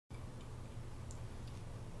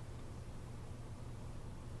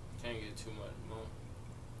get too much more.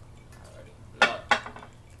 Alrighty.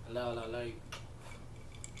 Love, I love you.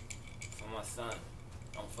 For my son.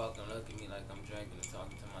 Don't fucking look at me like I'm drinking and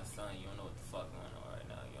talking to my son. You don't know what the fuck going on right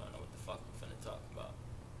now. You don't know what the fuck I'm finna talk about.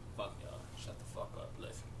 Fuck y'all. Shut the fuck up.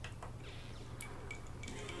 Listen.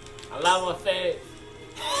 I love my face.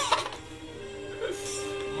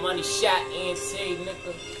 Money Shot E.N.T,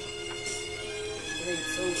 nigga. 3,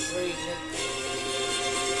 2, 3, nigga.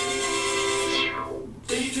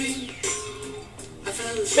 Daydreaming. I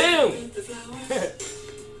fell asleep Boom! with the flowers.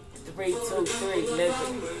 3, 2, 3, nigga.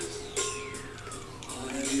 On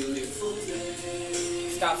a beautiful day.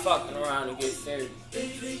 Stop fucking around and get serious.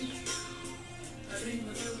 Daydreaming. I dream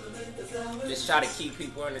of you amid the flowers. Just try to keep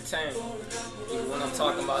people entertained. Even when I'm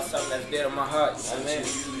talking about something that's dead on my heart, you know what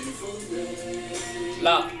I mean?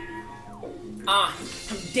 Look. I'm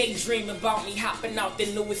daydreaming about me hopping out the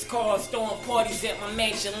newest cars, throwing parties at my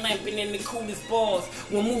mansion, lamping in the coolest bars.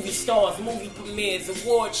 With movie stars, movie premieres,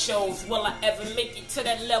 award shows. Will I ever make it to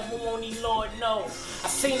that level? Only Lord knows. I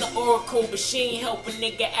seen the oracle, but she ain't help a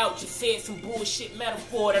nigga out. Just said some bullshit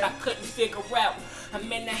metaphor that I couldn't figure out. I'm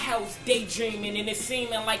in the house daydreaming, and it's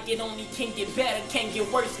seeming like it only can get better, can't get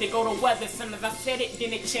worse. They go to weather, soon as I said it,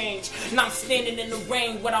 then it changed. Now I'm standing in the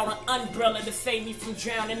rain without an umbrella to save me from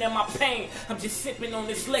drowning in my pain. I'm just sipping on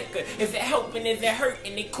this liquor. Is it helping? Is it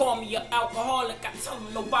hurting? They call me an alcoholic. I tell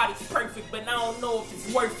them nobody's perfect, but I don't know if it's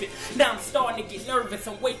worth it. Now I'm starting to get nervous.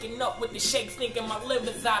 I'm waking up with the shakes, thinking my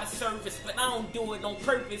liver's out of service, but I don't do it on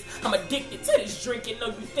purpose. I'm addicted to this drinking. Know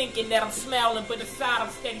you thinking that I'm smiling, but inside I'm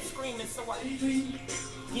steady screaming. So I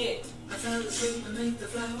yeah. I fell asleep amid the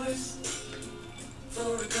flowers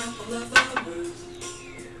for a couple of hours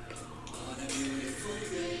on a beautiful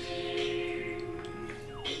day.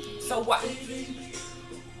 So what? I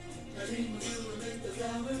dream of you amid the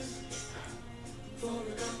flowers for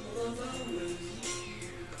a couple of hours.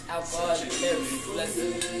 Alcoholic lyrics,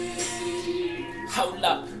 listen. Hold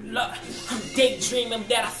up, look, I'm daydreaming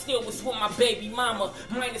that I still was with my baby mama.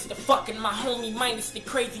 Minus the fucking my homie, minus the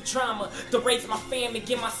crazy drama. To raise my family,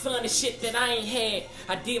 give my son the shit that I ain't had.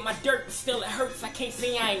 I did my dirt, but still it hurts. I can't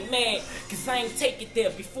say I ain't mad, cause I ain't take it there.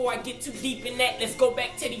 Before I get too deep in that, let's go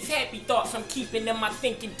back to these happy thoughts I'm keeping in my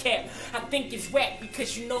thinking cap. I think it's whack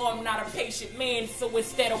because you know I'm not a patient man. So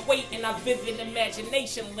instead of waiting, I visit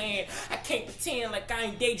imagination land. I can't pretend like I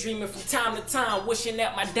ain't daydreaming from time to time, wishing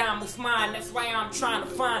that my dime was mine. That's why I'm trying to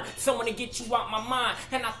find someone to get you out my mind,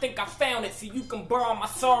 and I think I found it, so you can borrow my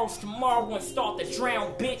sorrows tomorrow and start to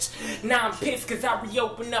drown, bitch. Now I'm pissed cause I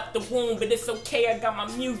reopened up the wound, but it's okay, I got my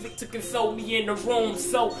music to console me in the room.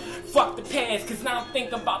 So fuck the past, cause now I'm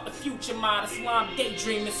thinking about the future, man. That's why I'm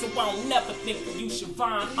daydreaming, so I don't never think that you should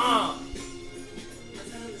find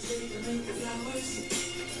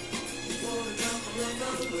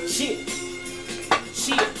shit.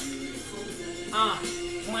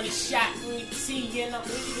 Money Shot E.N.T in them.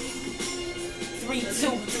 3, 2,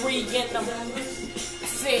 3 in them. I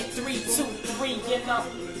said 3, 2, 3 in them.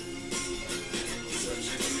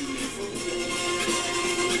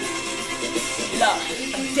 Look,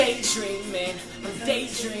 I'm daydreaming, I'm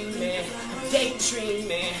daydreaming, I'm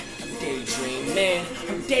daydreaming, I'm daydreaming,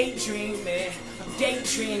 I'm daydreaming. I'm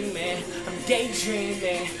daydreaming, I'm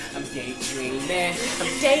daydreaming, I'm daydreaming, I'm daydreaming,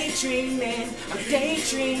 I'm daydreaming, I'm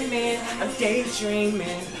daydreaming,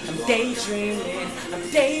 I'm daydreaming, I'm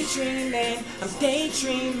daydreaming, I'm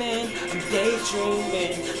daydreaming, I'm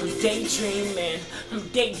daydreaming, I'm daydreaming, I'm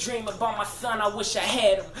daydreaming about my son. I wish I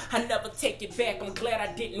had him. I never take it back. I'm glad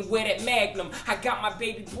I didn't wear that Magnum. I got my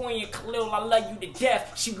baby boy in Khalil. I love you to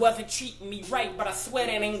death. She wasn't treating me right, but I swear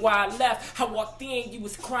that ain't why I left. I walked in, you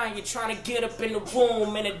was crying, trying to get up in the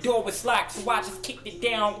room, and the door was locked, so I just kicked it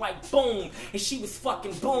down like boom, and she was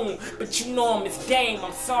fucking boom. But you know I'm his dame.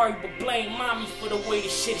 I'm sorry, but blame mommy for the way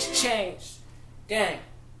this shit has changed. Dang.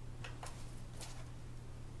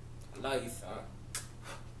 I love you, son.